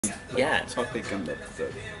Yeah. topic and the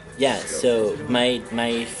Yeah, scope. so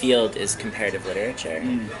my field is comparative literature,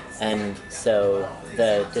 and so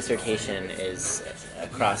the dissertation is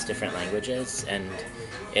across different languages, and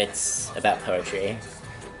it's about poetry,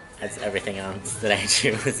 as everything else that I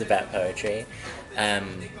do is about poetry.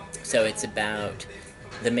 Um, so it's about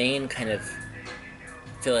the main kind of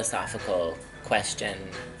philosophical question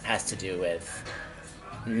has to do with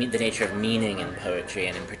the nature of meaning in poetry,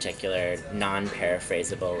 and in particular,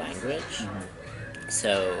 non-paraphrasable language.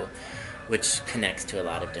 So, which connects to a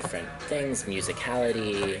lot of different things: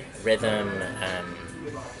 musicality, rhythm,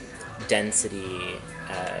 density,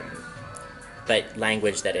 but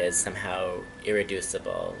language that is somehow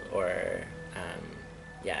irreducible or,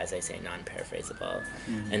 yeah, as I say, non-paraphrasable.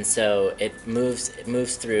 And so it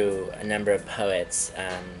moves through a number of poets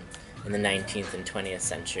in the 19th and 20th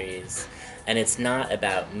centuries, and it's not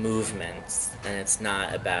about movements, and it's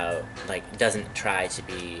not about, like, it doesn't try to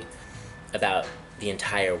be about the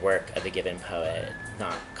entire work of a given poet,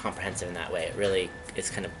 not comprehensive in that way. It really is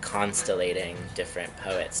kind of constellating different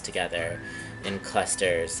poets together in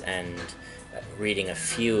clusters, and reading a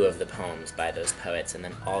few of the poems by those poets, and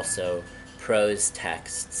then also prose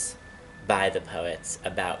texts by the poets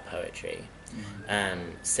about poetry.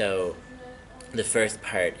 So the first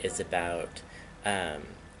part is about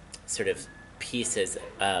sort of pieces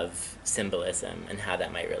of symbolism and how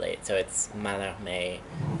that might relate. So it's Mallarmé,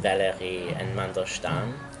 Valéry, and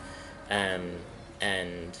Mandelstam,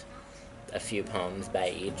 and a few poems by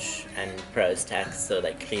each, and prose texts, so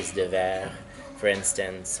like Crise de Vers, for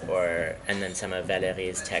instance, and then some of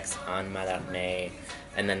Valéry's texts on Mallarmé,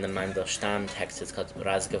 and then the Mandelstam text is called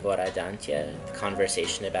Razgovor o Dante, the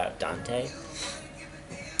conversation about Dante.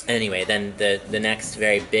 Anyway, then the next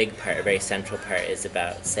very big part, a very central part, is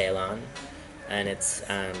about Ceylon, and it's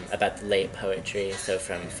about the late poetry, so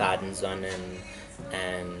from Fadensonnen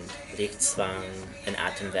and Richtzwang and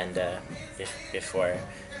Atemwende before,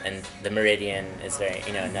 and the Meridian is very,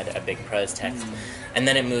 another a big prose text, and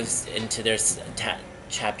then it moves into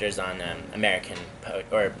chapters on American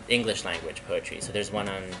or English language poetry. So there's one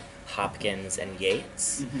on Hopkins and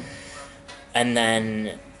Yeats, and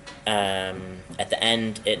then at the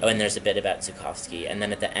end, and there's a bit about Zukofsky, and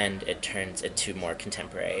then at the end it turns into more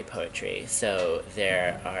contemporary poetry. So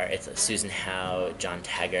it's Susan Howe, John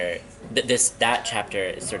Taggart. That chapter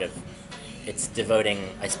is sort of, it's devoting,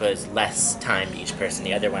 I suppose, less time to each person.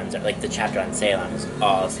 The other ones are, like the chapter on Ceylon is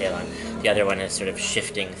all Ceylon. The other one is sort of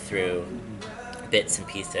shifting through bits and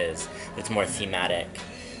pieces. It's more thematic.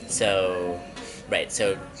 So, right,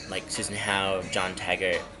 so like Susan Howe, John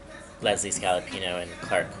Taggart, Leslie Scalapino, and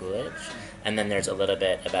Clark Coolidge. And then there's a little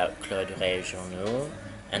bit about Claude Rey-Journoux,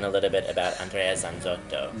 and a little bit about Andrea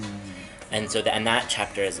Zanzotto. And so that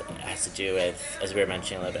chapter has to do with, as we were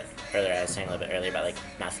mentioning a little bit earlier, I was saying a little bit earlier about like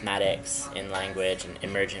mathematics in language and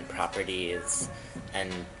emergent properties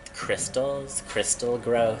and crystal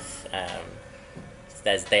growth,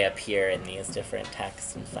 as they appear in these different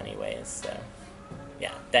texts in funny ways. So,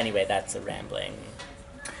 yeah. Anyway, that's a rambling.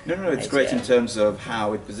 No, it's great in terms of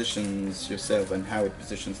how it positions yourself and how it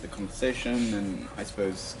positions the conversation, and I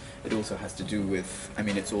suppose it also has to do with,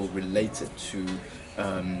 it's all related to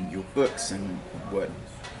your books and what,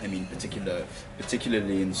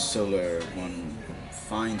 particularly in Solar, one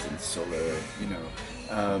finds in Solar,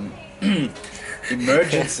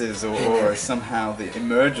 emergences or somehow the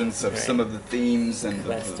emergence of some of the themes and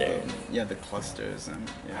the clusters. And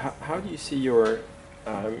how do you see your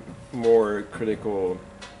more critical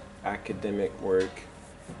academic work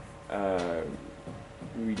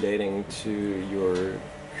relating to your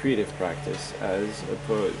creative practice as a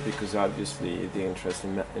poet? Because obviously the interest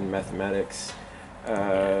in mathematics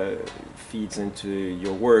feeds into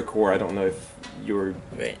your work, or I don't know if your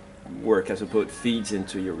work as a poet feeds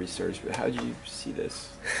into your research, but how do you see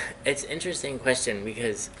this? It's an interesting question,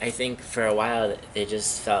 because I think for a while they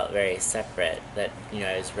just felt very separate, that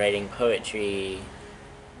I was writing poetry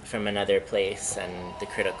from another place, and the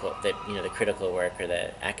critical work or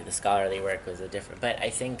the scholarly work was a different. But I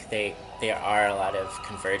think there are a lot of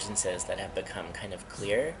convergences that have become kind of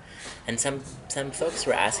clear, and some folks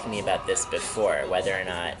were asking me about this before, whether or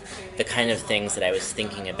not the kind of things that I was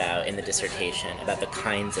thinking about in the dissertation about the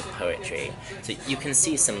kinds of poetry. So you can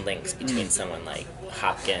see some links between someone like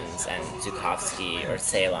Hopkins and Zukofsky or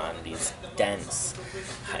Ceylon, these dense,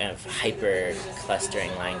 kind of hyper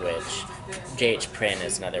clustering language. J.H. Prynne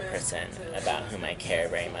is another person about whom I care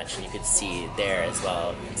very much, and you could see there as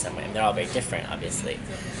well in some way. They're all very different, obviously.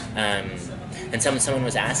 And someone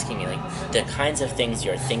was asking me, like, the kinds of things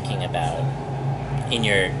you're thinking about in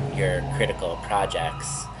your critical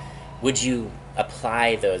projects, would you apply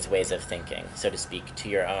apply those ways of thinking, so to speak, to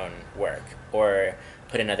your own work? Or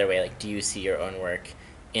put another way, like, do you see your own work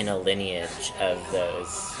in a lineage of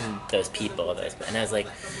those people? And I was like,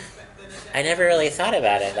 I never really thought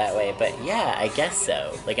about it that way, but yeah, I guess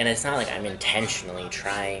so. Like, and it's not like I'm intentionally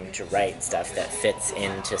trying to write stuff that fits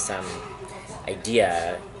into some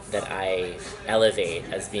idea that I elevate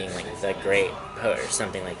as being like the great poet or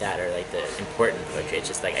something like that, or like the important poetry. It's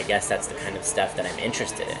just like, I guess that's the kind of stuff that I'm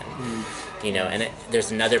interested in, you know. And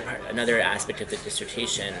there's another aspect of the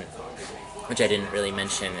dissertation, which I didn't really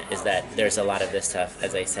mention, is that there's a lot of this stuff,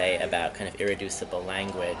 as I say, about kind of irreducible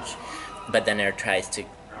language, but then it tries to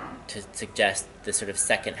suggest, the sort of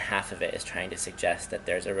second half of it is trying to suggest that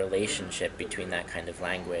there's a relationship between that kind of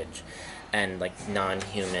language and like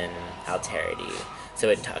non-human alterity. So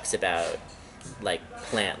it talks about like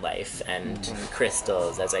plant life and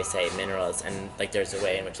crystals, as I say, minerals, and like there's a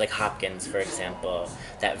way in which, like Hopkins, for example,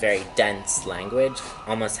 that very dense language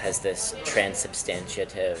almost has this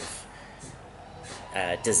transubstantiative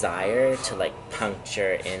desire to like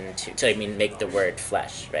puncture into, to make the word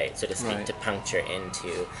flesh, right, so to speak, Right. to puncture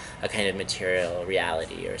into a kind of material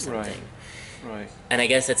reality or something. Right. And I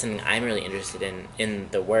guess that's something I'm really interested in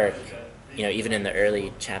the work, you know, even in the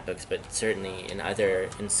early chapbooks, but certainly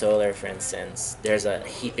in Solar, for instance, there's a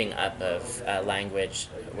heaping up of language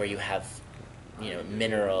where you have, you know,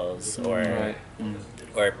 minerals or Right.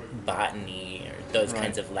 or botany or those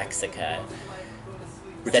kinds of lexica.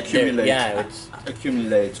 Which that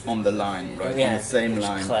accumulate on the line, right? Yeah, On the same which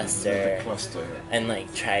line. cluster. The cluster. And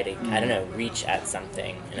like try to, I don't know, reach at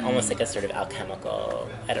something in almost like a sort of alchemical,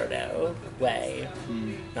 I don't know, way.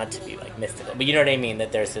 Not to be like mystical, but you know what I mean,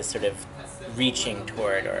 that there's this sort of reaching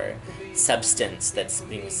toward, or substance that's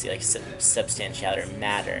being like substantiality or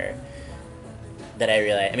matter, that I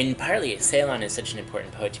realize. I mean, partly Ceylon is such an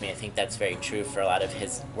important poet to me. I think that's very true for a lot of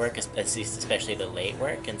his work, especially the late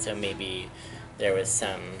work, and so maybe there was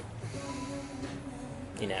some,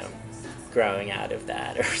 you know, growing out of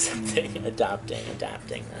that or something, adapting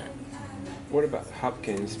that. What about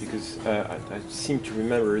Hopkins? Because I seem to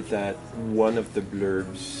remember that one of the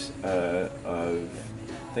blurbs of,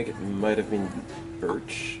 I think it might have been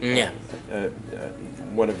Birch.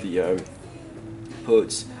 One of the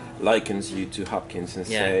poets likens you to Hopkins and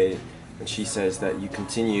and she says that you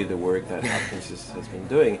continue the work that Hopkins has been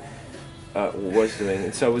doing, was doing.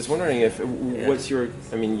 And so I was wondering if, what's your,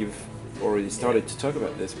 I mean, you've already started to talk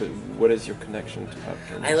about this, but what is your connection to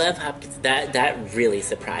Hopkins? I love Hopkins. That really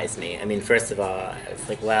surprised me. I mean, first of all, it's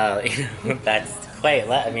like, well, you know, that's quite.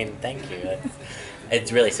 I mean, thank you.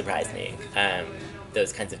 It's really surprised me.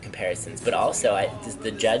 Those kinds of comparisons, but also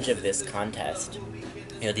the judge of this contest.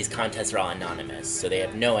 You know, these contests are all anonymous, so they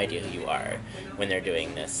have no idea who you are when they're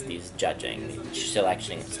doing these judging,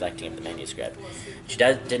 selecting of the manuscript. She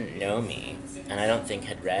didn't know me, and I don't think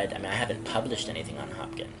had read. I mean, I haven't published anything on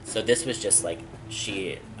Hopkins, so this was just like,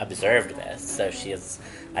 she observed this, so she is,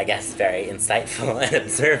 I guess, very insightful and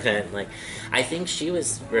observant. Like, I think she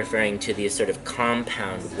was referring to these sort of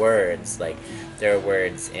compound words, like there are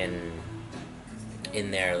words in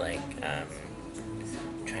there, like.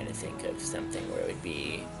 Trying to think of something where it would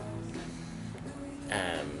be,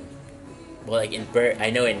 well, like in Birch, I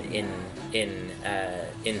know in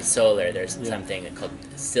Solar there's something called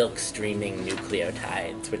silk streaming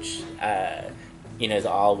nucleotides, which you know, is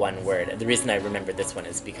all one word. The reason I remember this one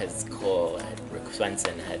is because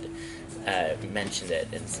Swenson had mentioned it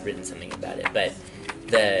and written something about it.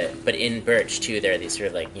 But in Birch too, there are these sort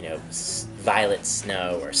of like, you know, violet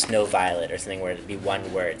snow or snow violet or something where it'd be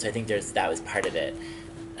one word. So I think that was part of it.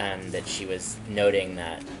 That she was noting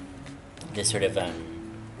that this sort of,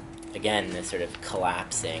 again, this sort of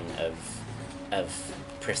collapsing of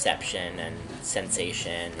perception and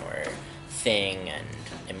sensation or thing and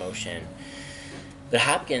emotion. But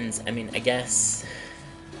Hopkins, I mean, I guess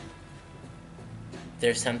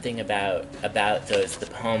there's something about the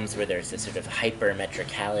poems where there's this sort of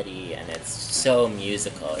hypermetricality, and it's so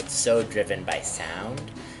musical, it's so driven by sound.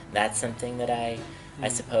 That's something that I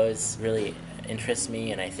suppose really interests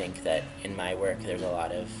me, and I think that in my work there's a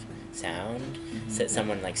lot of sound. So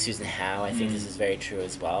someone like Susan Howe, I think this is very true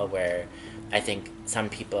as well, where I think some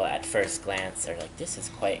people at first glance are like, this is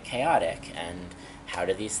quite chaotic, and how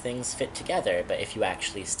do these things fit together? But if you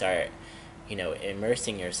actually start, you know,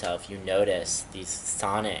 immersing yourself, you notice these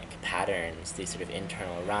sonic patterns, these sort of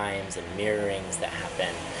internal rhymes and mirrorings that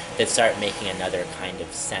happen that start making another kind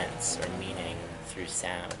of sense or meaning through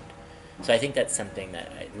sound. So I think that's something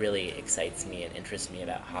that really excites me and interests me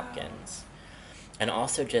about Hopkins. And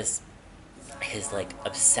also just his like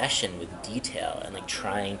obsession with detail and like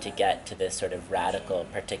trying to get to this sort of radical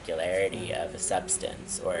particularity of a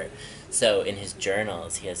substance. Or so in his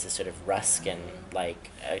journals he has this sort of Ruskin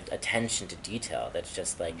like attention to detail that's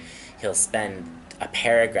just like he'll spend a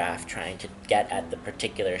paragraph trying to get at the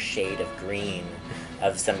particular shade of green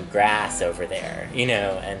of some grass over there, you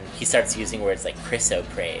know, and he starts using words like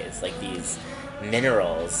chrysoprase, like these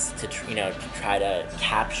minerals to try to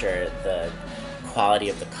capture the quality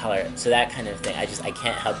of the color. So that kind of thing, I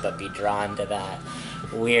can't help but be drawn to that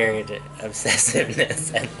weird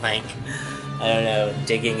obsessiveness and like, I don't know,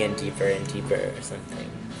 digging in deeper and deeper or something.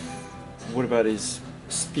 What about his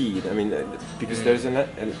speed? I mean, because there's an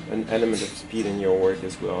element of speed in your work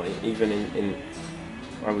as well, even in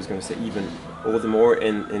I was going to say even all the more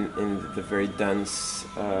in the very dense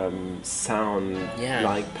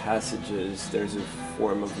sound-like passages, there's a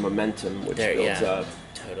form of momentum which builds up.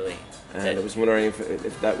 Totally. And I was wondering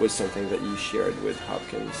if that was something that you shared with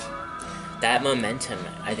Hopkins. That momentum,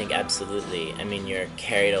 I think, absolutely. I mean, you're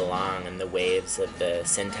carried along in the waves of the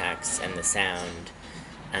syntax and the sound,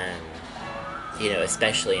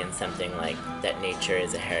 especially in something like that nature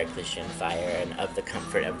is a Heraclitean fire and of the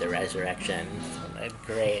comfort of the resurrection.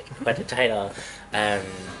 Great, what a title.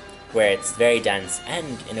 Where it's very dense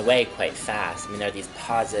and, in a way, quite fast. I mean, there are these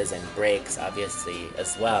pauses and breaks, obviously,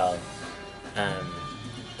 as well.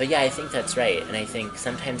 But yeah, I think that's right. And I think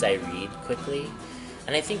sometimes I read quickly,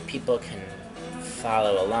 and I think people can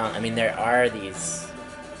follow along. I mean, there are these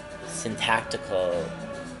syntactical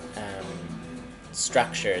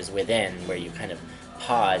structures within where you kind of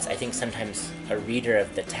pause. I think sometimes a reader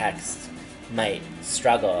of the text might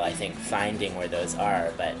struggle, I think, finding where those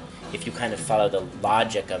are, but if you kind of follow the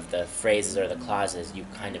logic of the phrases or the clauses, you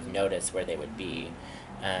kind of notice where they would be.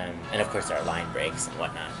 And of course there are line breaks and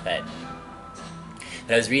whatnot, but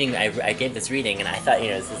I was reading, I gave this reading, and I thought,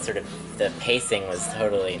 this sort of, the pacing was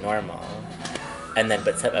totally normal. And then,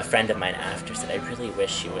 but a friend of mine after said, I really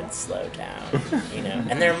wish you would slow down,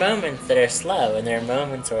 And there are moments that are slow, and there are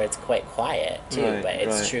moments where it's quite quiet, too. Right, but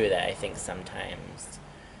it's true that I think sometimes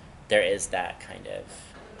there is that kind of,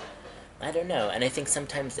 I don't know. And I think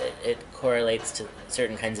sometimes it correlates to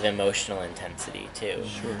certain kinds of emotional intensity, too.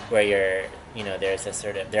 Sure. Where you're, there's a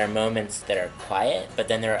sort of, there are moments that are quiet, but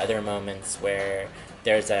then there are other moments where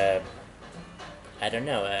there's an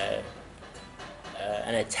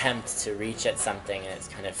attempt to reach at something, and it's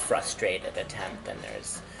kind of frustrated attempt,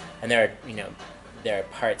 and there are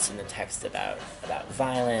parts in the text about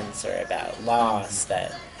violence or about loss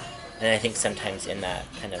that, and I think sometimes in that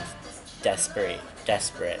kind of desperate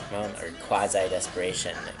moment or quasi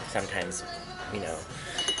desperation, sometimes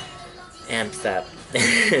amps up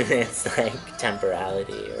it's like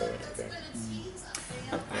temporality or whatever.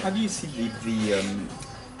 How do you see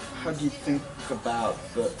how do you think about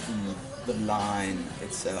the line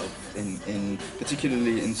itself, in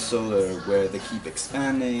particularly in Solar, where they keep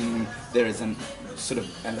expanding, there is a sort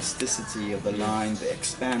of elasticity of the line, they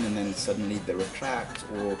expand and then suddenly they retract,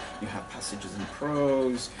 or you have passages in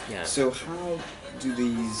prose. Yeah. So how do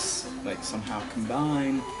these somehow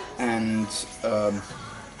combine, and more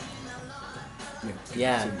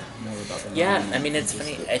about the line? I mean, it's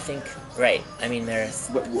funny. I think right. I mean, there's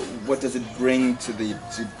what does it bring to the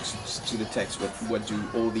text? What do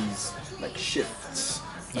all these shifts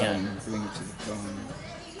bring to the poem?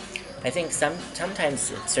 I think sometimes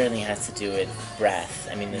it certainly has to do with breath.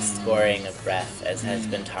 I mean, the scoring of breath, as has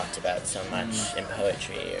been talked about so much in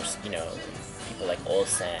poetry, or people like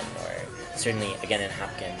Olson, or certainly again in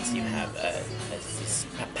Hopkins, you have these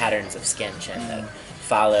patterns of skinchen that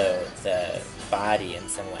follow the body in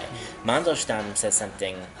some way. Mandelstam says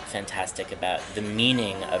something fantastic about the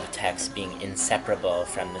meaning of text being inseparable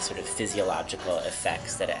from the sort of physiological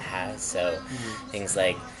effects that it has. So things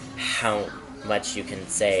like how much you can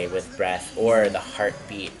say with breath, or the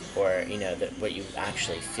heartbeat, or what you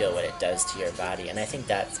actually feel, what it does to your body. And I think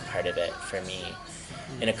that's part of it for me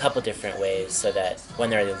in a couple different ways, so that when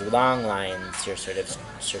there are the long lines, you're sort of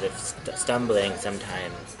stumbling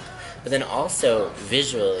sometimes, but then also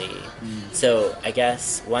visually. So I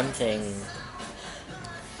guess one thing,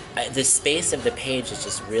 the space of the page is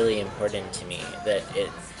just really important to me, that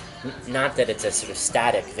not that it's a sort of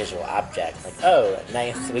static visual object, like, oh,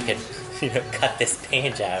 nice, we could cut this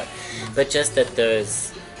page out, but just that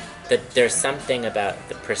there's something about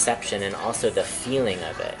the perception and also the feeling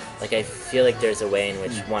of it. Like, I feel like there's a way in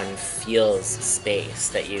which one feels space,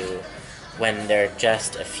 that when there are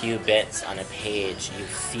just a few bits on a page, you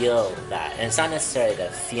feel that. And it's not necessarily the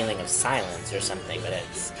feeling of silence or something, but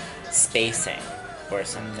it's spacing or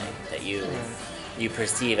something that you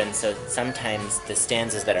perceive. And so sometimes the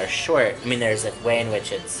stanzas that are short, I mean, there's a way in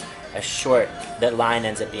which it's a short, the line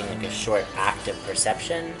ends up being like a short act of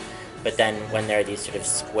perception, but then when there are these sort of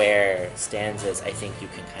square stanzas, I think you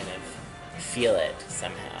can kind of feel it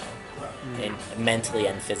somehow, mentally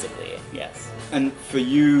and physically, yes. And for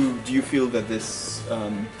you, do you feel that this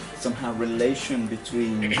somehow relation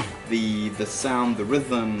between the sound, the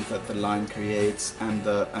rhythm that the line creates, and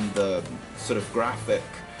the sort of graphic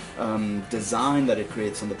design that it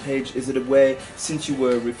creates on the page, is it a way, since you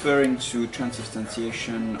were referring to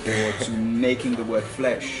transubstantiation or to making the word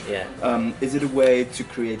flesh, is it a way to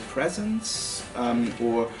create presence,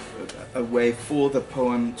 or a way for the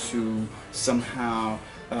poem to somehow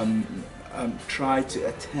try to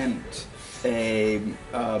attempt a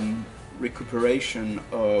recuperation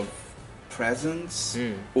of presence,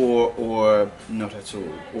 or not at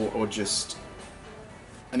all, or just,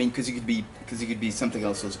 I mean, because it could be something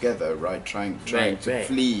else altogether, right? Trying to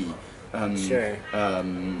flee,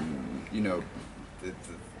 you know,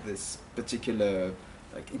 this particular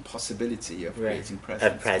like impossibility of creating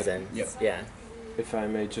presence. Of presence, But, yeah. If I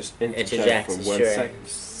may just interject for one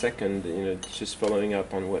second, you know, just following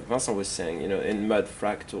up on what Vincent was saying, you know, in Mud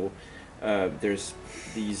Fractal, there's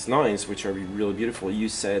these lines which are really beautiful. You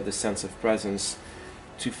said the sense of presence,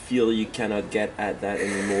 to feel you cannot get at that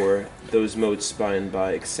anymore, those modes by and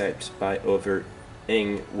by, except by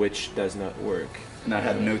over-ing, which does not work. And I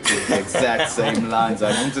had noted the exact same lines.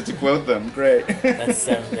 I wanted to quote them. Great. That's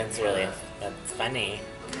really funny.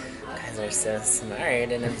 Guys are so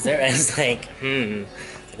smart and observant. It's like,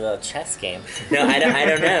 it's like a little chess game. No, I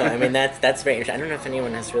don't know. I mean, that's very interesting. I don't know if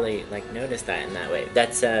anyone has really like noticed that in that way.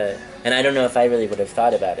 That's and I don't know if I really would have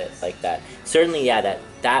thought about it like that. Certainly, yeah,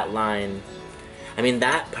 that line. I mean,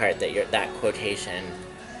 that part that quotation.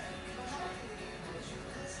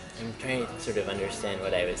 I'm trying to sort of understand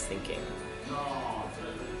what I was thinking.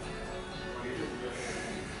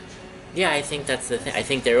 Yeah, I think that's the thing. I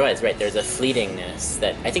think there was, right, there's a fleetingness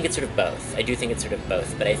that, I think it's sort of both. I do think it's sort of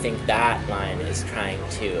both, but I think that line is trying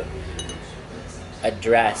to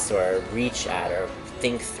address or reach at or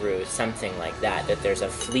think through something like that there's a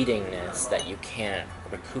fleetingness that you can't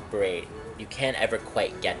recuperate, you can't ever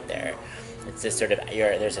quite get there. It's this sort of,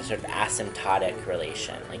 there's a sort of asymptotic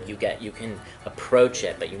relation. Like you can approach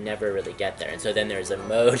it, but you never really get there. And so then there's a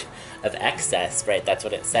mode of excess, right? That's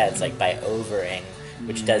what it says, like by overing,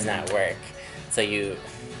 which does not work. So you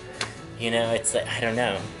know, it's like, I don't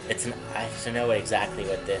know. I don't know exactly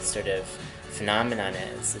what this sort of phenomenon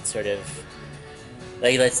is. It's sort of,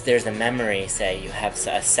 like there's a memory, say, you have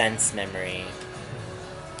a sense memory,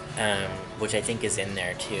 which I think is in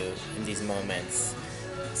there too, in these moments.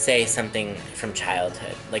 Say something from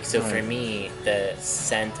childhood. Like, so for me, the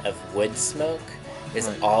scent of wood smoke is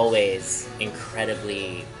always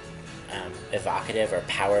incredibly evocative or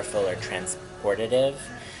powerful or transportative.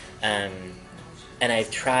 And I've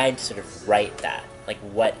tried to sort of write that. Like,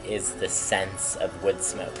 what is the sense of wood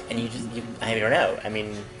smoke? And I don't know. I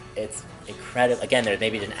mean, it's incredible. Again, there's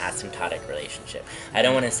maybe an asymptotic relationship. I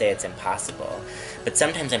don't want to say it's impossible, but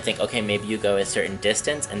sometimes I think, okay, maybe you go a certain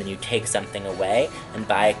distance and then you take something away, and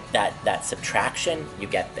by that subtraction, you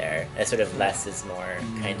get there. A sort of less is more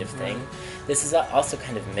kind of thing. This is also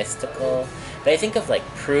kind of mystical, but I think of like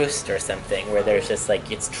Proust or something, where there's just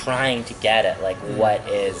like, it's trying to get at like what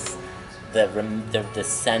is the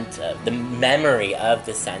scent of, the memory of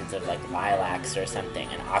the scent of like lilacs or something,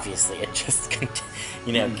 and obviously it just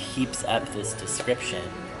keeps up this description.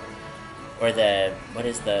 Or what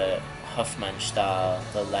is the Hofmannsthal,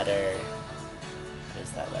 the letter, what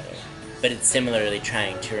is that letter? But it's similarly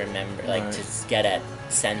trying to remember, like to get at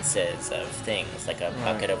senses of things, like a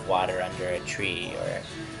bucket of water under a tree, or,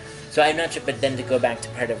 so I'm not sure, but then to go back to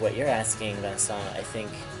part of what you're asking, Vincent,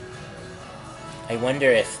 I wonder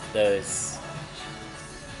if those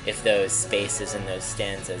spaces and those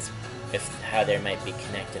stanzas, how there might be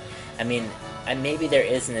connected. I mean, maybe there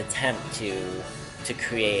is an attempt to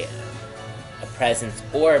create a presence,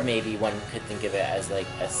 or maybe one could think of it as like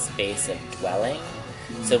a space of dwelling.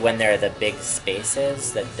 So when there are the big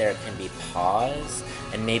spaces, that there can be pause,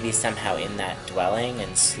 and maybe somehow in that dwelling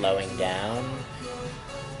and slowing down,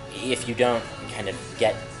 if you don't kind of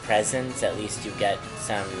get presence, at least you get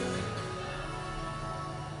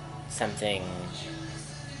something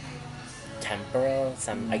temporal,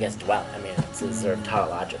 I guess dwell. I mean, it's sort of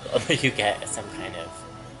tautological, but you get some kind of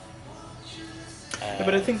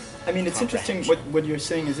but I think, I mean, it's interesting, what you're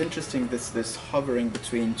saying is interesting, this hovering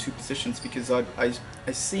between two positions, because I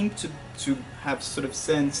seem to have sort of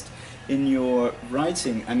sensed in your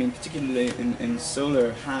writing, I mean, particularly in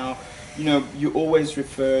Solar, how, you know, you always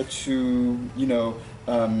refer to, you know,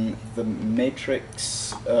 the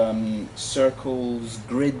matrix, circles,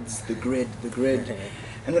 grids, the grid,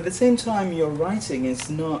 and at the same time your writing is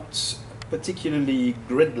not particularly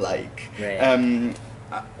grid-like. Right.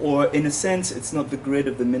 Or in a sense, it's not the grid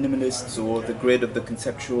of the minimalists or the grid of the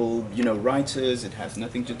conceptual, writers. It has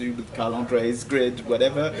nothing to do with Carl Andre's grid,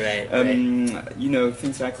 whatever. Right.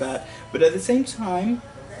 Things like that. But at the same time,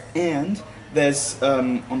 and there's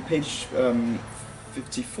on page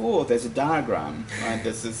 54, there's a diagram. Right?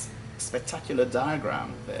 There's this spectacular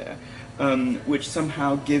diagram there, which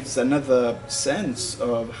somehow gives another sense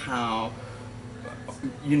of how,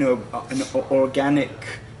 an organic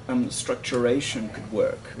structuration could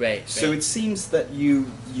work. Right. So it seems that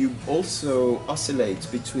you also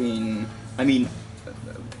oscillate between. I mean,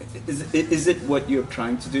 is it what you're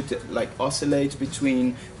trying to do, to like oscillate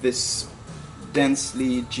between this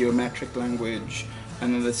densely geometric language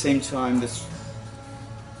and at the same time this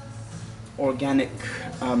organic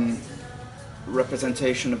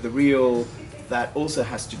representation of the real that also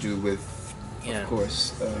has to do with, of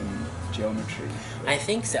course, geometry? I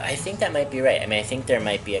think so. I think that might be right. I mean, I think there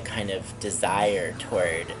might be a kind of desire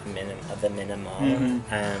toward the minimal,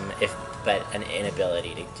 but an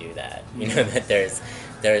inability to do that. That there's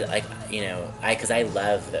like, because I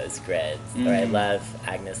love those grids, or I love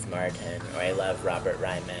Agnes Martin, or I love Robert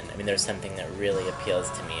Ryman. I mean, there's something that really appeals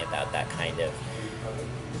to me about that kind of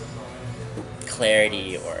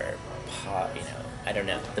clarity, or I don't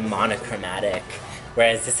know, the monochromatic.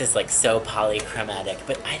 Whereas this is like so polychromatic,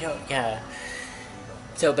 but I don't,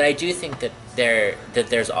 So, but I do think that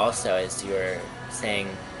there's also, as you were saying,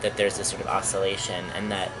 that there's a sort of oscillation, and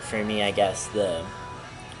that for me, I guess the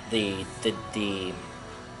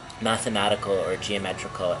mathematical or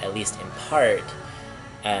geometrical, at least in part,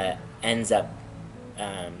 ends up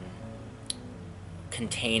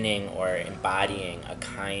containing or embodying a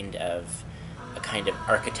kind of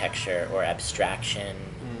architecture or abstraction.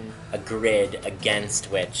 A grid against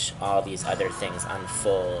which all these other things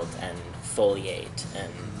unfold and foliate,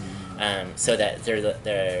 and so that there's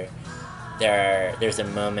a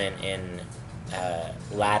moment in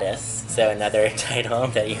Lattice, so another title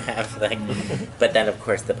that you have, like, but then of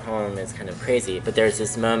course the poem is kind of crazy. But there's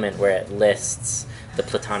this moment where it lists the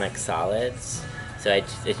Platonic solids. So I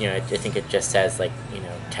think it just says, like,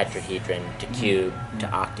 tetrahedron to cube to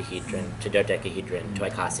octahedron to dodecahedron to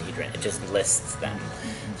icosahedron. It just lists them.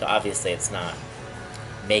 So obviously it's not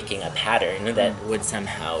making a pattern that would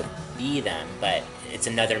somehow be them, but it's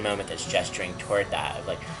another moment that's gesturing toward that. Of,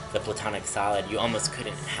 like, the Platonic solid, you almost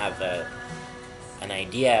couldn't have an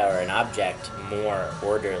idea or an object more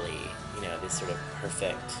orderly. This sort of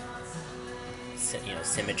perfect,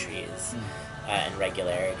 symmetries and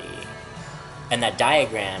regularity. And that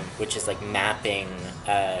diagram, which is like mapping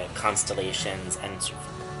constellations and sort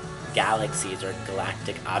of galaxies or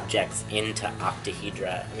galactic objects into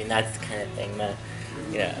octahedra. I mean, that's the kind of thing that,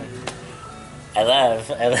 I love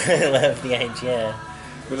the idea.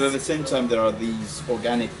 But at the same time, there are these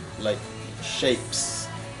organic, like, shapes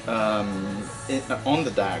on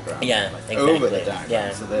the diagram. Yeah, like, exactly. Over the diagram.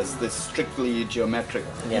 Yeah. So there's this strictly geometric,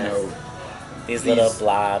 These little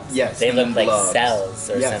blobs. Yes, they look like blobs. Cells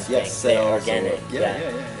or something. Yes, cells. They're organic. Yeah.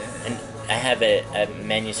 And I have a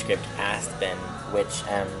manuscript, Aspen, which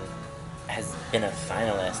has been a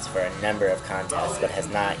finalist for a number of contests, but has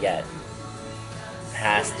not yet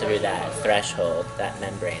passed through that threshold, that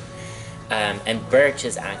membrane. And Birch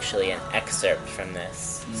is actually an excerpt from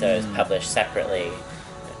this, so it was published separately.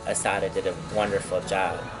 Ahsahta did a wonderful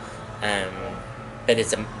job. But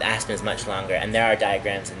Aspen is much longer, and there are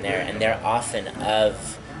diagrams in there, and they're often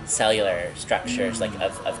of cellular structures, like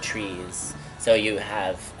of trees. So you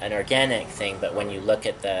have an organic thing, but when you look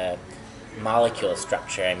at the molecule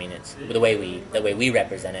structure, I mean, it's the way we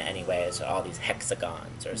represent it anyway, is all these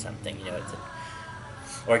hexagons or something. It's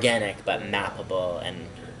organic but mappable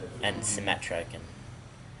and symmetric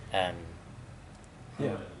and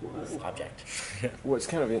object. What's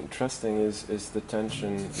kind of interesting is the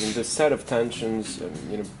tension, the set of tensions,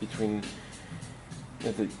 between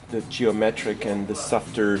the geometric and the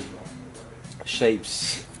softer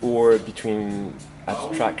shapes, or between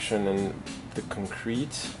abstraction and the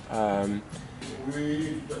concrete.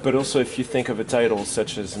 But also, if you think of a title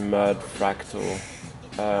such as Mud Fractal,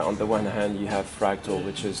 on the one hand you have fractal,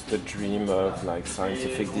 which is the dream of like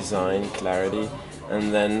scientific design, clarity,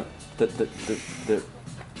 and then the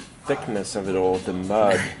thickness of it all, the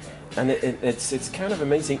mud, and it's kind of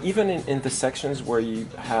amazing. Even in the sections where you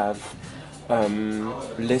have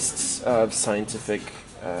lists of scientific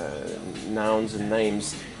nouns and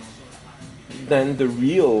names, then the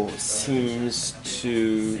real seems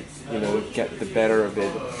to, get the better of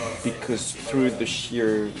it, because through the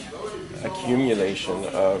sheer accumulation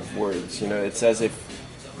of words, it's as if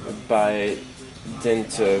by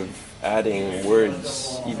dint of adding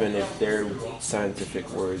words, even if they're scientific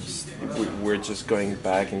words, we're just going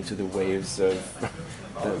back into the waves of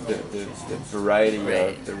the variety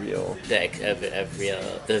of the real. Of real,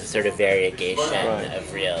 the sort of variegation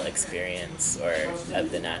of real experience or of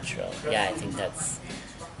the natural. Yeah, I think that's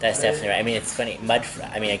definitely right. I mean, it's funny,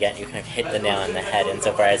 again, you kind of hit the nail on the head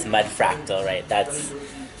insofar as mud fractal, right? That's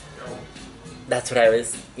what I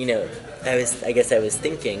was, I guess I was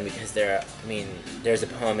thinking, because there's a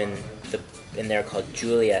poem in there called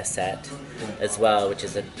Julia Set as well, which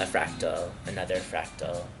is a fractal, another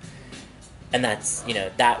fractal. And that's,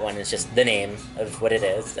 that one is just the name of what it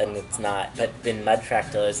is, and it's not, but in mud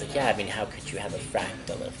fractal, it's like, how could you have a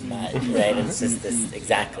fractal of mud, right? It's just this,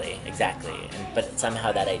 exactly. But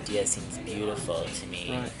somehow that idea seems beautiful to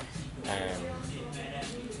me. Right.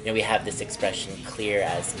 We have this expression, clear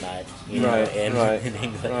as mud, in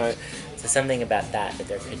English. Right. So something about that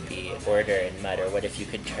there could be order in mud, or what if you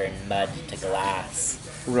could turn mud to glass?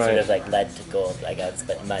 Right. Sort of like lead to gold, I guess,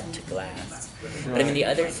 but mud to glass. Right. But the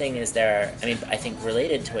other thing is I think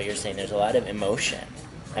related to what you're saying, there's a lot of emotion.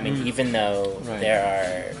 Even though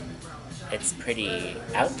it's pretty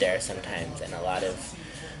out there sometimes, and a lot of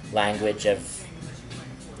language of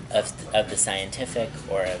the scientific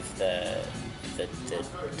or of the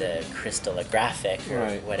crystallographic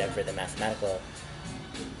or whatever, the mathematical.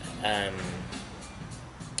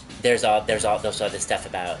 There's also this stuff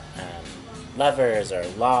about lovers or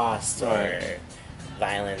loss or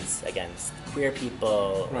violence against queer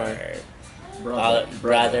people or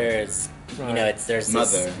brothers. There's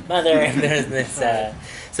mother. This mother, and there's this.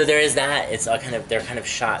 So there is that. It's all they're kind of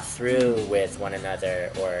shot through with one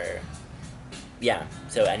another, or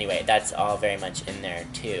So anyway, that's all very much in there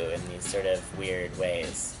too, in these sort of weird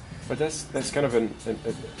ways. But that's kind of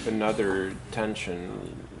another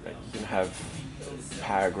tension. You can have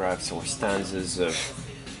paragraphs or stanzas of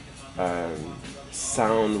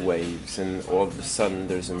sound waves, and all of a sudden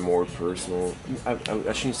there's a more personal,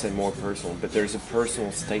 I shouldn't say more personal, but there's a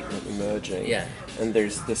personal statement emerging. Yeah. And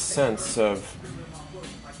there's this sense of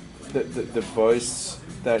the voice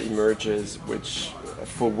that emerges,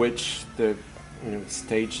 for which the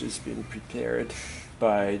stage has been prepared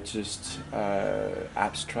by just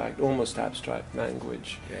almost abstract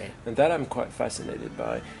language. Right. And that I'm quite fascinated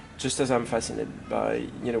by. Just as I'm fascinated by,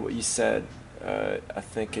 what you said, I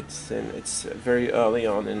think it's very early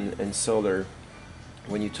on in Solar,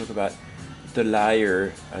 when you talk about the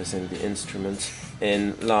lyre, as in the instrument,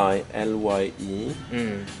 in Lye, L-Y-E,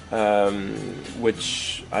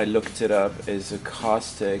 which I looked it up, is a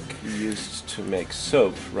caustic used to make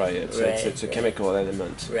soap, right? So it's a chemical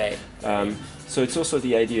element. Right. So it's also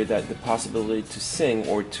the idea that the possibility to sing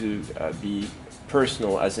or to be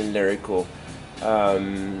personal, as in lyrical,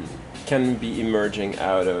 can be emerging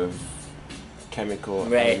out of chemical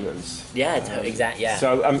elements. Yeah, exactly. Yeah.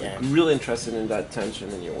 So I'm really interested in that tension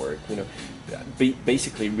in your work.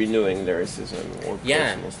 Basically renewing lyricism or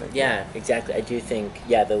personal statement. Yeah, exactly. I do think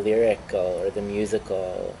the lyrical or the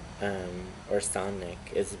musical or sonic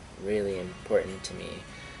is really important to me,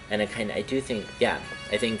 and I do think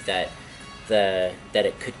I think that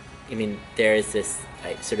it could. There is this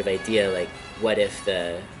sort of idea, like, what if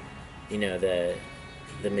the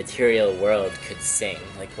material world could sing?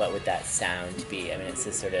 Like, what would that sound be? It's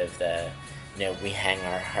this sort of we hang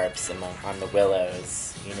our harps on the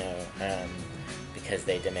willows, because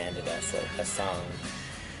they demanded us a song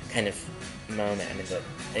kind of moment.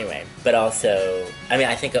 Anyway, but also,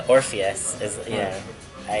 I think Orpheus is,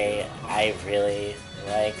 I really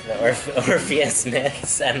like the Orpheus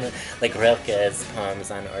myths, and like Rilke's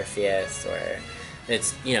poems on Orpheus, or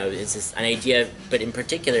it's just an idea, but in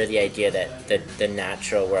particular the idea that the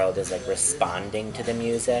natural world is like responding to the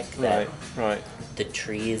music, that the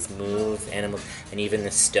trees move, animals, and even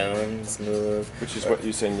the stones move. Which is what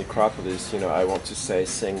you say in Necropolis, I want to say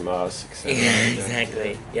sing mass, etc. Yeah,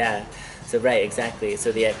 exactly. Yeah. So exactly.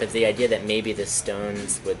 So the idea that maybe the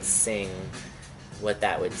stones would sing what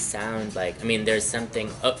that would sound like. There's something,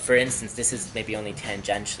 for instance, this is maybe only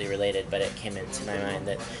tangentially related, but it came into my mind,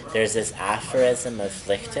 that there's this aphorism of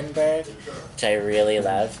Lichtenberg, which I really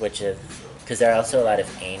love, which is, because there are also a lot of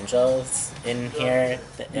angels in here,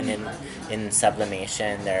 and in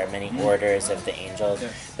sublimation there are many orders of the angels,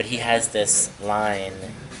 but he has this line: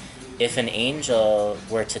 if an angel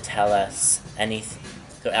were to tell us anything,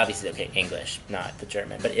 so obviously, English, not the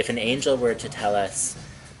German, but if an angel were to tell us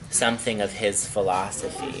something of his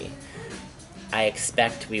philosophy, I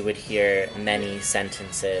expect we would hear many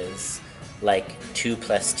sentences like 2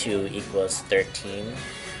 + 2 = 13,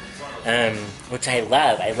 which I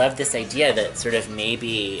love. I love this idea that sort of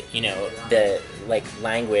maybe, the like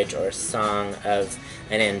language or song of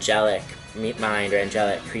an angelic mind or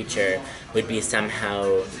angelic creature would be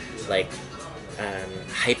somehow like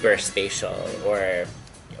hyperspatial or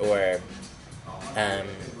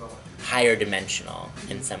higher dimensional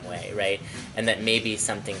in some way, right? And that maybe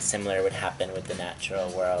something similar would happen with the natural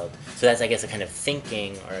world. So that's, I guess, a kind of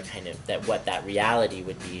thinking or kind of that what that reality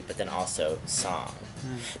would be, but then also song.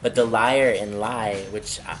 But the lyre in lie,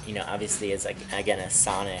 which obviously is like again a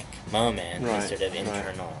sonic moment, a sort of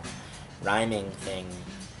internal rhyming thing.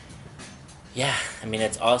 Yeah, I mean,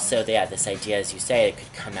 it's also this idea, as you say, it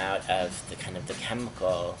could come out of the kind of the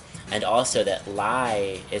chemical, and also that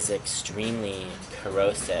lie is extremely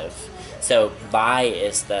corrosive. So lie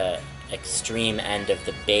is the extreme end of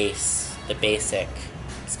the basic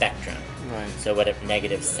spectrum. Right. So what if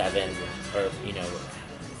 -7, or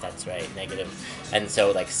if that's right, negative, and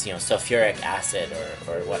so like sulfuric acid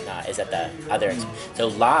or whatnot is at the other. So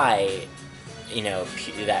lie,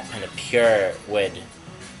 that kind of pure would.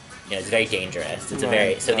 It's very dangerous. It's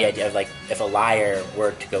the idea of like if a lyre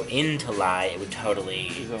were to go into lie, it would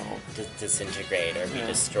totally disintegrate or be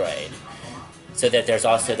destroyed. So that there's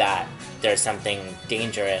also there's something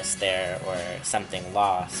dangerous there or something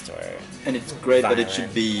lost and it's great violent. that it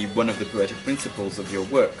should be one of the poetic principles of your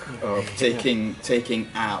work of taking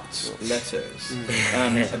out letters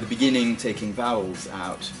at the beginning, taking vowels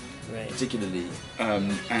out, particularly,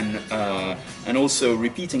 and also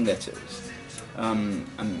repeating letters.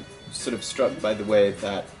 I'm sort of struck by the way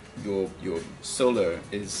that your solar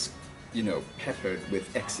is, peppered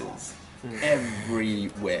with X's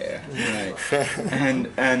everywhere, right?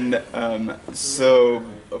 and so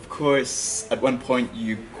of course at one point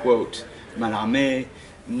you quote Mallarmé,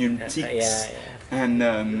 Nultix, and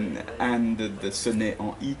the sonnet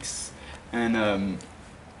en X, and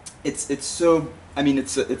it's so. I mean,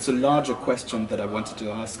 it's a larger question that I wanted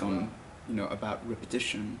to ask on, about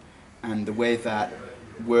repetition. And the way that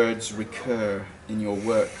words recur in your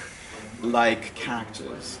work like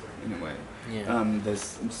characters, in a way. Yeah.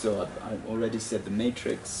 I've already said the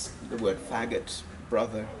Matrix, the word faggot,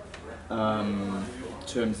 brother,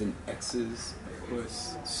 terms in X's, of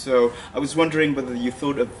course. So I was wondering whether you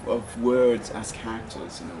thought of words as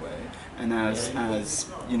characters in a way, and as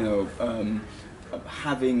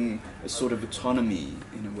having a sort of autonomy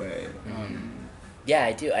in a way. Yeah,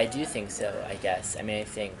 I do think so, I guess. I mean, I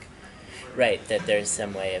think that there's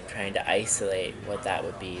some way of trying to isolate what that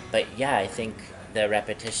would be. But yeah, I think the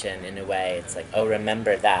repetition, in a way, it's like, oh,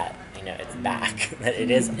 remember that, it's back. That it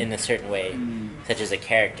is, in a certain way, such as a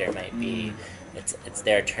character might be, it's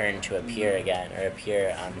their turn to appear again, or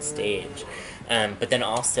appear on stage. But then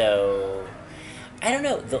also, I don't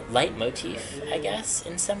know, the leitmotif, I guess,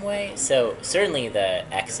 in some way. So certainly the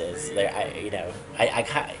X's,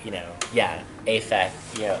 affect,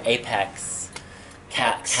 apex,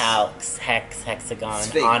 calx, hex, hexagon,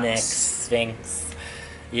 Sphinx. Onyx, Sphinx.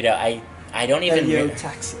 I don't even...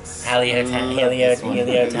 Heliotaxis.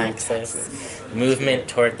 Heliotaxis. Movement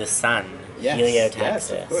toward the sun. Yes, Heliotaxis.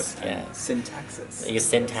 Yes, of course. Yeah.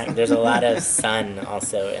 Syntaxis. There's a lot of sun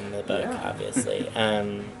also in the book, obviously.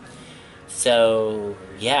 So,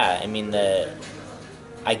 yeah, I mean,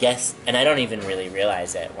 I guess, and I don't even really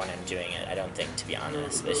realize it when I'm doing it, I don't think, to be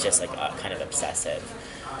honest. It's just like kind of obsessive.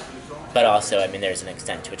 But also, I mean, there's an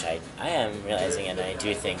extent to which I am realizing it, and I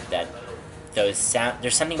do think that there's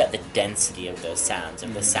something about the density of those sounds,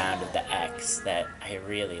 of the sound of the X, that I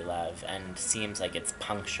really love, and seems like it's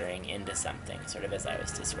puncturing into something, sort of as I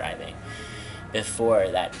was describing before,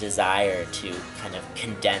 that desire to kind of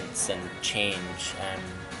condense and change.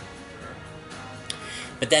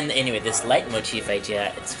 But then, anyway, this leitmotif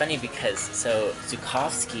idea, it's funny because, so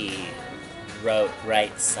Zhukovsky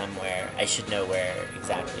writes somewhere, I should know where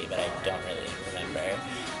exactly, but I don't really remember,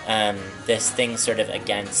 this thing sort of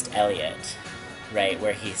against Eliot, right,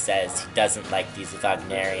 where he says he doesn't like these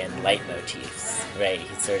Wagnerian leitmotifs, right,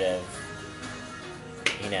 he's sort of,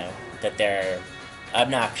 that they're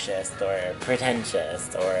obnoxious or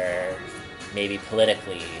pretentious or maybe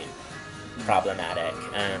politically problematic,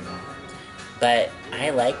 but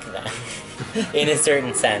I like them in a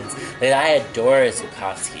certain sense. Like, I adore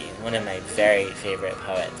Zhukovsky, one of my very favorite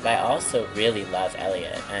poets, but I also really love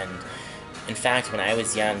Eliot. And in fact, when I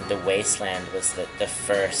was young, The Wasteland was the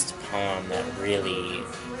first poem that really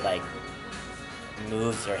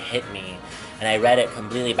moved or hit me. And I read it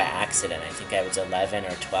completely by accident. I think I was 11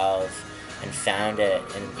 or 12. and found it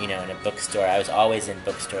in a bookstore. I was always in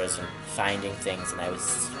bookstores and finding things, and I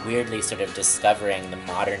was weirdly sort of discovering the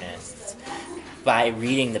modernists by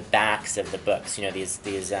reading the backs of the books. These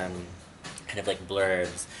kind of like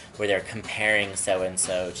blurbs where they're comparing so and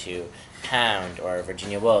so to Pound or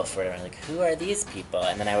Virginia Woolf, or like, who are these people?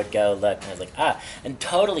 And then I would go look, and I was like, and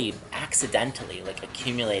totally accidentally, like,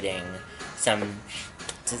 accumulating some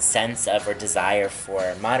sense of or desire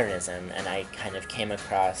for modernism, and I came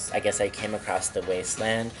across The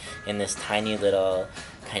Wasteland in this tiny little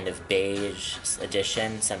kind of beige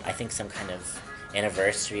edition, some kind of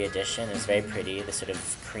anniversary edition. It was very pretty, the sort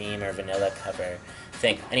of cream or vanilla cover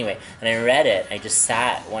thing. Anyway, and I read it. I just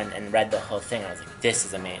sat and read the whole thing. I was like, this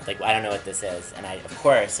is amazing. Like, I don't know what this is. And of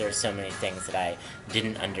course, there were so many things that I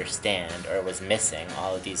didn't understand or was missing.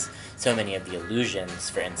 So many of the allusions,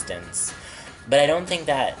 for instance. But I don't think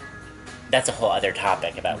that's a whole other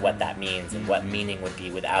topic about what that means and what meaning would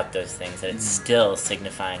be without those things, that it's still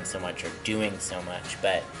signifying so much or doing so much.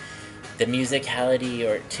 But the musicality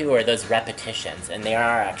or those repetitions, and they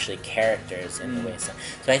are actually characters in the way. So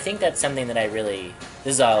I think that's something that this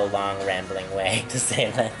is all a long rambling way to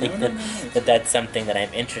say that I think that's something that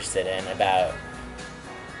I'm interested in, about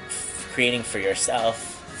creating for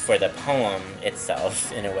yourself, for the poem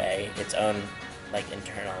itself, in a way, its own like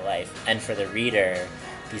internal life, and for the reader,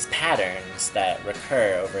 these patterns that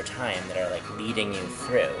recur over time that are like leading you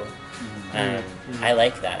through. I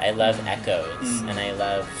like that. I love echoes, and I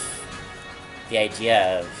love the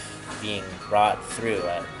idea of being brought through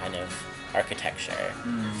a kind of architecture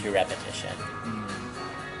through repetition.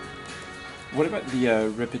 What about the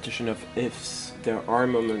repetition of ifs? There are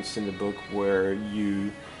moments in the book where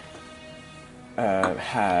you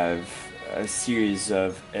have a series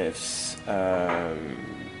of ifs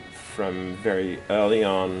from very early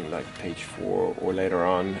on, like page 4, or later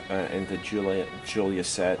on in the Julia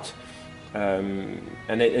set,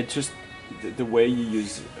 and it just the way you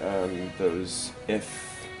use those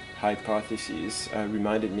if hypotheses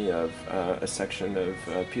reminded me of a section of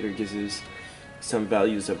Peter Giz's Some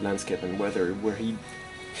Values of Landscape and Weather, where he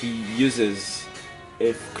uses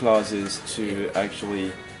if clauses to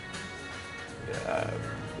actually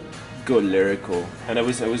go lyrical, and I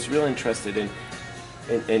was really interested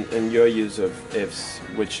in your use of ifs,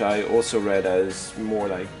 which I also read as more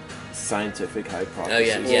like scientific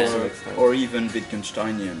hypothesis, or even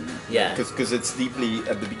Wittgensteinian, because it's deeply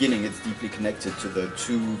at the beginning. It's deeply connected to the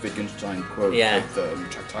two Wittgenstein quotes of the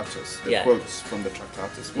Tractatus, the quotes from the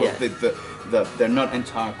Tractatus. Well, they're not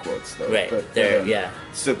entire quotes though, right? But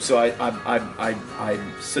So I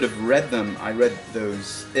sort of read them. I read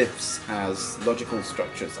those ifs as logical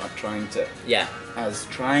structures, trying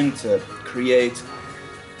to create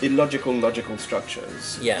illogical logical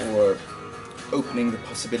structures, or opening the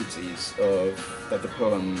possibilities that the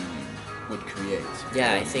poem would create.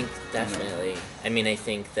 I think definitely. I mean, I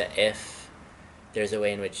think that there's a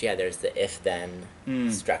way in which there's the if-then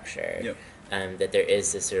structure, that there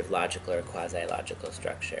is this sort of logical or quasi-logical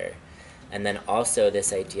structure, and then also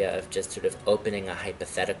this idea of just sort of opening a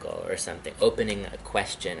hypothetical or something, opening a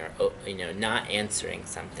question, or not answering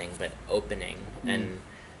something but opening,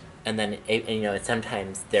 and then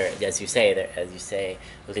sometimes as you say,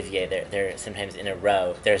 Olivier, they're sometimes in a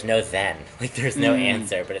row. There's no then, like there's no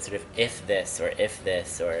answer, but it's sort of if this,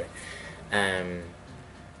 or and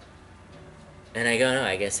I don't know.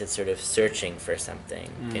 I guess it's sort of searching for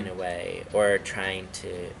something in a way, or trying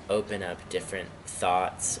to open up different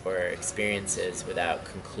thoughts or experiences without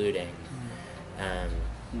concluding.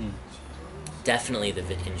 Definitely the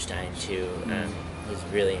Wittgenstein too was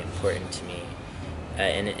really important to me.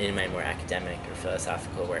 In my more academic or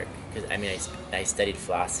philosophical work, because I studied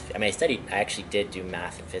philosophy. I actually did do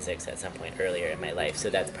math and physics at some point earlier in my life, so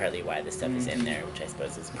that's partly why this stuff is in there, which I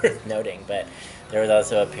suppose is worth noting. But there was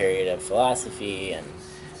also a period of philosophy, and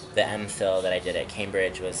the MPhil that I did at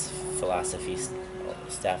Cambridge was philosophy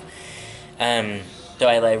stuff. Though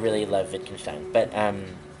I really love Wittgenstein. But I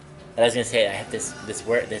was going to say, I have this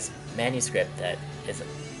manuscript that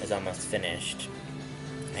is almost finished.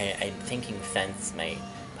 I'm thinking Fence might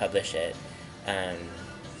publish it.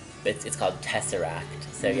 It's called Tesseract.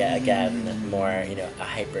 So again, more a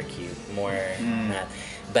hypercube, more math.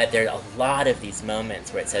 But there are a lot of these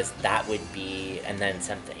moments where it says that would be, and then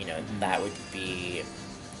something that would be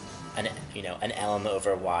an elm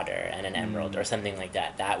over water and an emerald or something like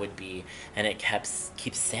that. That would be, and it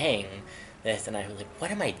keeps saying this, and I was like,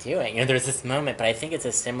 what am I doing? There's this moment, but I think it's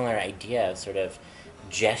a similar idea of sort of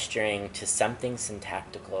gesturing to something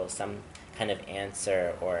syntactical, some kind of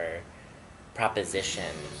answer or proposition,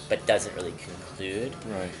 but doesn't really conclude.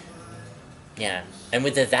 Right. Yeah, and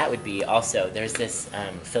with that would be also, there's this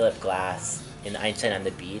Philip Glass in Einstein on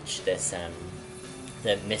the Beach, this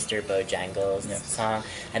the Mr. Bojangles song,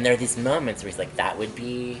 and there are these moments where he's like, that would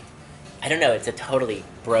be, I don't know, it's a totally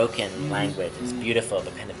broken language. It's beautiful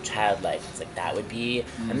but kind of childlike. It's like, that would be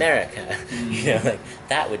America. You know, like,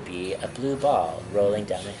 that would be a blue ball rolling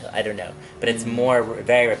down a hill. I don't know, but it's more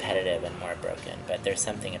very repetitive and more broken. But there's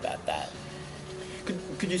something about that.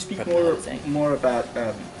 Could you speak more about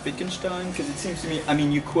Wittgenstein? Because it seems to me, I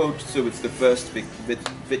mean, you quote, so it's the first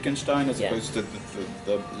Wittgenstein as opposed to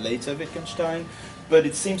the later Wittgenstein, but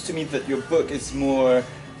it seems to me that your book is more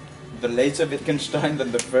the later Wittgenstein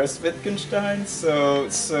than the first Wittgenstein. So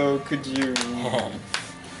could you?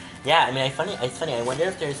 Yeah, I mean, it's funny. I wonder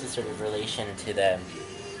if there's a sort of relation to the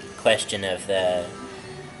question of the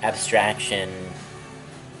abstraction,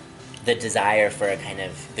 the desire for a kind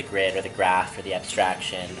of the grid or the graph or the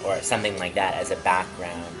abstraction or something like that as a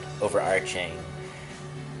background, overarching,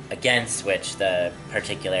 against which the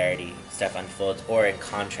particularity stuff unfolds, or in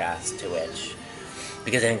contrast to which.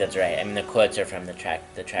 Because I think that's right. I mean, the quotes are from the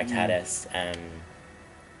Tractatus,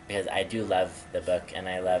 because I do love the book, and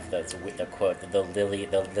I love the quote, the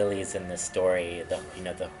lilies in the story,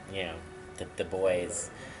 the boys,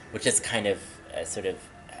 which is kind of sort of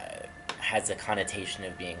has a connotation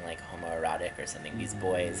of being like homoerotic or something. These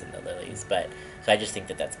boys and the lilies, so I just think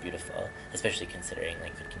that that's beautiful, especially considering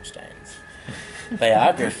like Wittgenstein's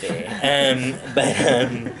biography.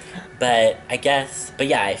 But I guess,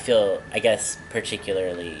 I guess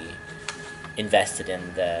particularly invested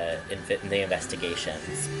in the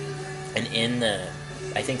investigations, and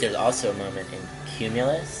I think there's also a moment in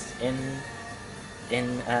Cumulus in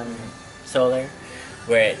Solar,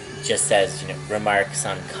 where it just says, remarks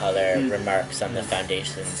on color, remarks on the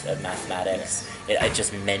foundations of mathematics. It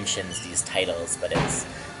just mentions these titles, but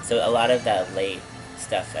so a lot of that late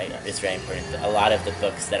stuff is very important. A lot of the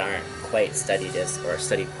books that aren't quite studied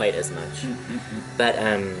quite as much. But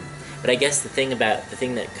I guess the thing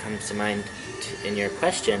that comes to mind in your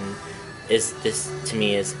question is this, to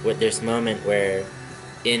me, is what there's a moment where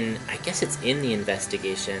I guess it's in the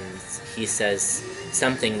investigations, he says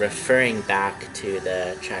something referring back to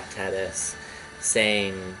the Tractatus,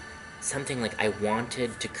 saying something like, I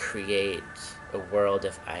wanted to create a world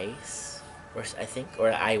of ice,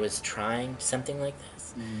 or I was trying something like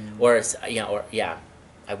this,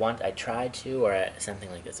 I tried to, or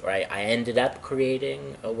something like this, or I ended up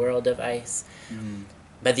creating a world of ice.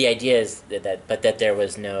 But the idea is that there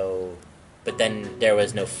was no, but then there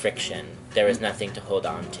was no friction. There was nothing to hold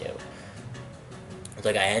on to. It's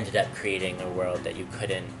like I ended up creating a world that you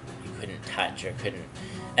couldn't touch or couldn't.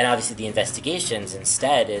 And obviously the investigations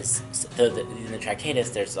instead is, in the Tractatus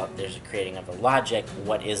there's a creating of a logic.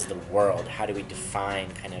 What is the world? How do we define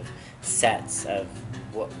kind of sets of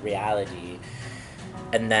what reality?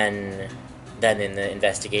 And then in the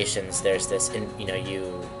investigations there's this,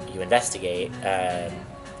 you investigate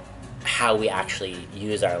how we actually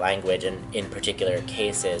use our language, and in particular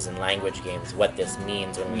cases and language games, what this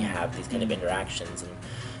means when we have these kind of interactions,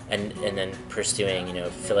 and then pursuing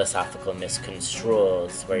philosophical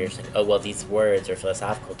misconstruals where you're saying, oh well, these words or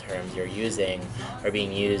philosophical terms you're using are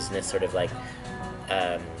being used in this sort of like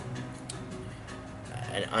an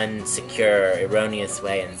unsecure, erroneous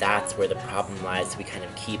way, and that's where the problem lies. So we kind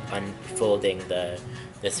of keep unfolding the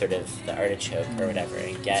artichoke or whatever,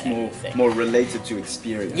 and get more related to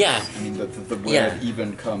experience. Yeah, I mean the word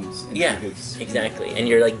even comes into his. Exactly, and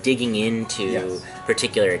you're like digging into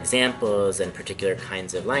particular examples and particular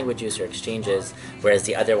kinds of language use or exchanges, whereas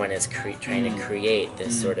the other one is trying to create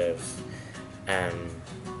this sort of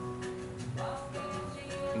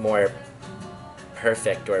more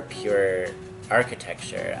perfect or pure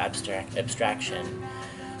architecture, abstraction.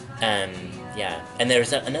 And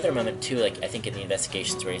there's another moment too, like I think in the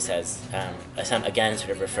investigations, where he says, again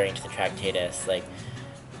sort of referring to the Tractatus, like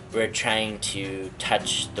we're trying to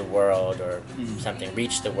touch the world or something,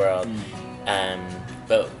 reach the world,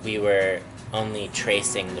 but we were only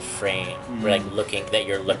tracing the frame. We're like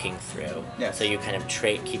you're looking through. Yes. So you kind of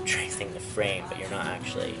keep tracing the frame, but you're not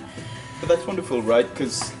actually. But that's wonderful, right?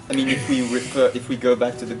 Because I mean, if we go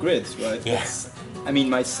back to the grids, right? Yes. I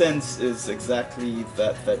mean, my sense is exactly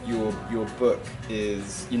that your book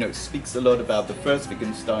is, speaks a lot about the first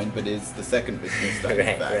Wittgenstein, but is the second Wittgenstein,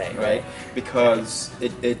 in fact, right? Because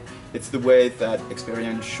it's the way that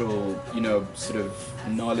experiential, sort of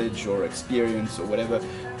knowledge or experience or whatever,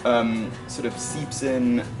 sort of seeps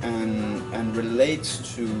in and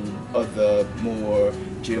relates to other more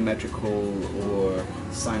geometrical or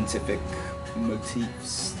scientific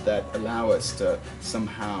motifs that allow us to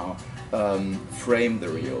somehow frame the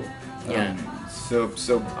real. Yeah.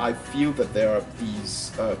 So I feel that there are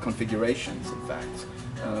these configurations, in fact,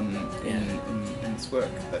 in this work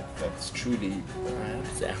that's truly. I hope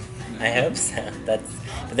so. I hope so. But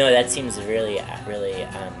no, that seems really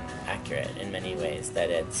accurate in many ways. That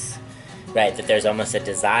it's right that there's almost a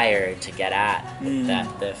desire to get at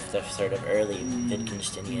that the sort of early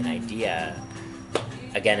Wittgensteinian idea.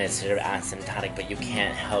 Again, it's sort of asymptotic, but you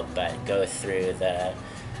can't help but go through the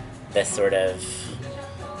sort of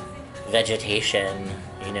vegetation,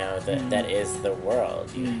 that is the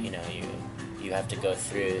world. You have to go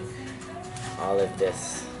through all of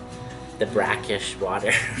this, the brackish water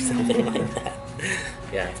or something like that.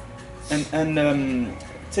 Yeah. And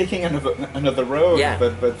taking another road, Yeah.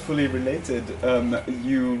 but fully related,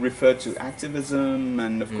 you refer to activism,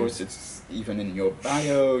 and of course it's even in your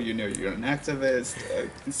bio. You're an activist.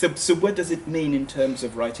 So what does it mean in terms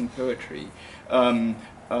of writing poetry?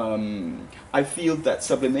 I feel that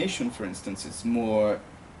sublimation, for instance, is more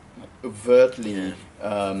overtly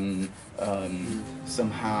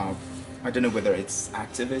somehow. I don't know whether it's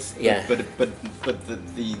activist, but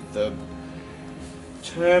the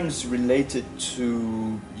terms related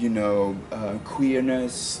to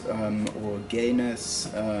queerness or gayness,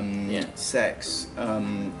 sex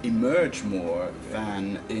emerge more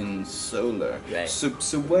than in Solar. Right. So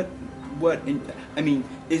what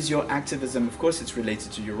is your activism? Of course, it's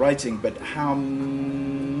related to your writing, but how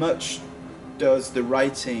much does the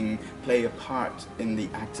writing play a part in the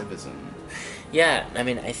activism? Yeah,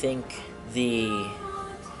 I think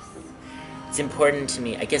it's important to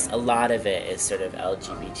me. I guess a lot of it is sort of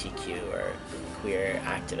LGBTQ or queer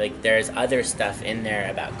active. Like there's other stuff in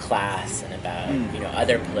there about class and about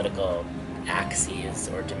other political axes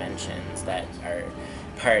or dimensions that are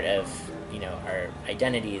part of our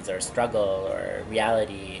identities or struggle or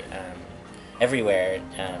reality everywhere,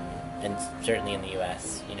 and certainly in the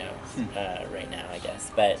U.S. Right now, I guess.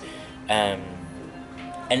 But and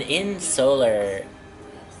in Solar,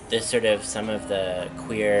 there's sort of some of the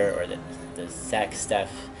queer or the sex stuff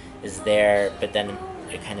is there, but then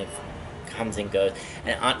it kind of comes and goes.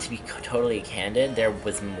 And to be totally candid, there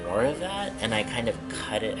was more of that, and I kind of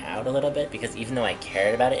cut it out a little bit because even though I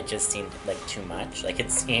cared about it, it just seemed like too much. Like it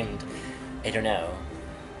seemed, I don't know,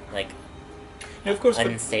 like No, of course,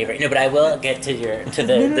 unsavory. No, but I will get to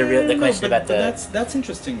the question about the. That's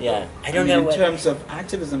interesting. Yeah, I don't know. In terms of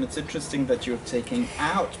activism, it's interesting that you're taking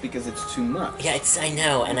out because it's too much. Yeah, I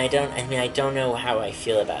know, and I don't know how I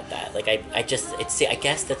feel about that. Like I guess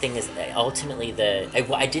the thing is ultimately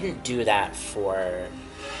I didn't do that for,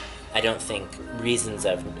 I don't think, reasons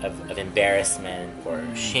of embarrassment or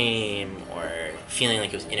shame or feeling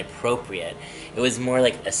like it was inappropriate. It was more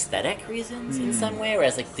like aesthetic reasons in some way,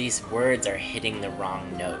 whereas like these words are hitting the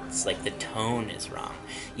wrong notes, like the tone is wrong.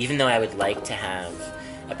 Even though I would like to have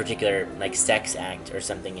a particular like sex act or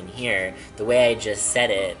something in here, the way I just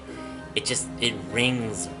said it, it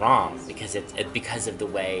rings wrong because because of the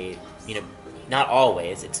way, not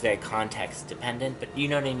always, it's very context dependent, but you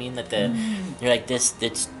know what I mean? That you're like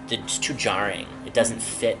it's too jarring. It doesn't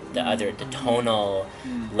fit the tonal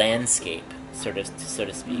landscape, so to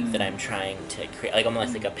speak, that I'm trying to create. Like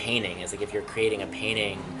almost like a painting. It's like if you're creating a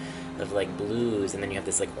painting of like blues and then you have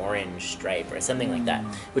this like orange stripe or something like that,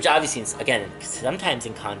 which obviously is, again, sometimes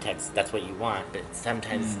in context that's what you want, but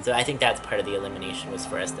sometimes so I think that's part of the elimination was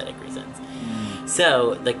for aesthetic reasons.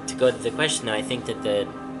 So like to go to the question though, I think that the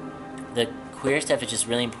queer stuff is just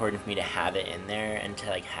really important for me to have it in there and to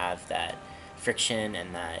like have that friction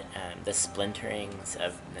and that the splinterings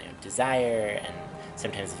of desire and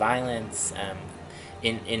sometimes violence.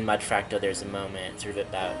 In Mud Fractal, there's a moment sort of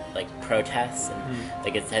about like protests and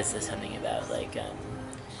like it says something about like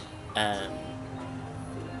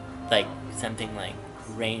something like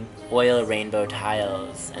oil rainbow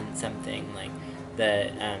tiles and something like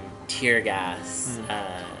the tear gas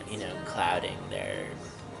clouding their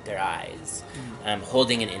eyes.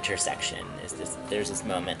 Holding an intersection there's this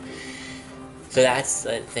moment. So that's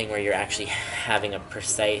a thing where you're actually having a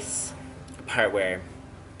precise part where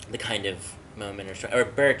the kind of moment or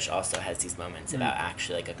Birch also has these moments about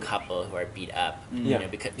actually like a couple who are beat up,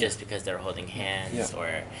 because they're holding hands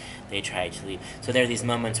or they try to leave. So there are these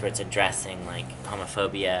moments where it's addressing like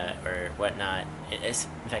homophobia or whatnot. In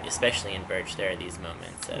fact, especially in Birch, there are these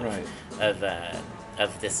moments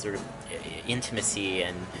of this sort of intimacy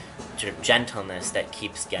and sort of gentleness that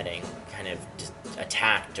keeps getting kind of just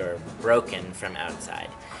attacked or broken from outside.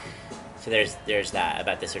 So there's that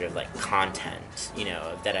about this sort of like content,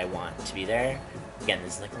 that I want to be there. again,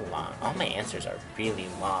 this is like a long, all my answers are really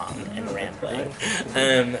long and rambling.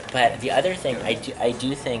 But the other thing, I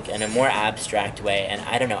do think in a more abstract way, and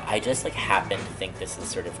I don't know, I just like happen to think this is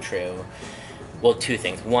sort of true. Well, two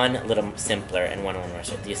things. One, a little simpler, and one a little more.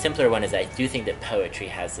 The simpler one is I do think that poetry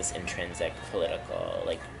has this intrinsic political,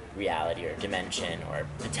 like, reality or dimension or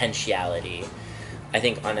potentiality. I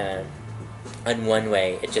think on one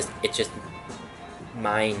way, it just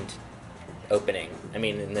mind opening. I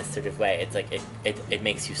mean, in this sort of way, it's like it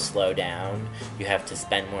makes you slow down. You have to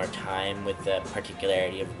spend more time with the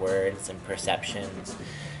particularity of words and perceptions,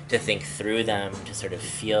 to think through them, to sort of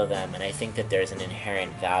feel them. And I think that there's an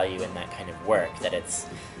inherent value in that kind of work, that it's,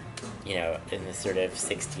 you know, in this sort of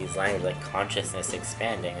 60s language, like consciousness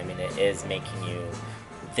expanding. I mean, it is making you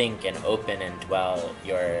think and open and dwell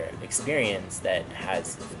your experience that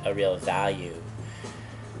has a real value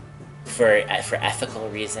for ethical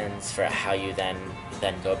reasons, for how you then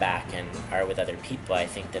go back and are with other people. I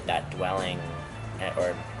think that dwelling,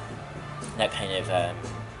 or that kind of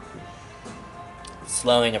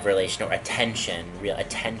slowing of relation, or real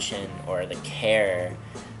attention, or the care,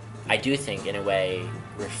 I do think in a way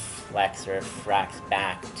reflects or refracts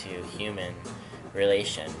back to human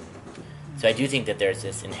relation. So I do think that there's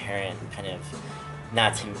this inherent kind of,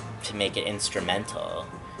 not to make it instrumental,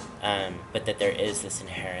 but that there is this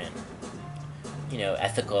inherent, you know,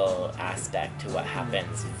 ethical aspect to what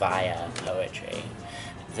happens via poetry.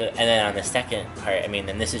 So, and then on the second part, I mean,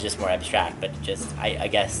 and this is just more abstract, but just, I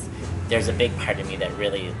guess there's a big part of me that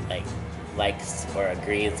really likes or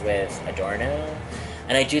agrees with Adorno.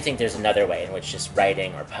 And I do think there's another way in which just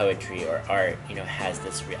writing or poetry or art, you know, has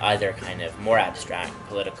this other kind of more abstract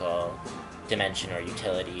political dimension or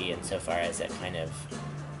utility, insofar as it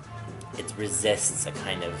resists a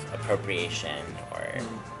kind of appropriation, or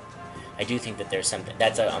I do think that there's something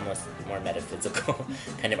that's almost more metaphysical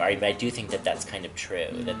kind of argument. I do think that that's kind of true,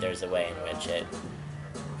 that there's a way in which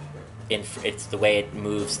it's the way it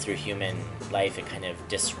moves through human life. It kind of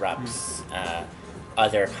disrupts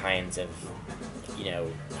other kinds of, you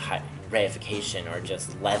know, reification or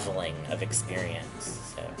just leveling of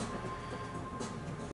experience. So.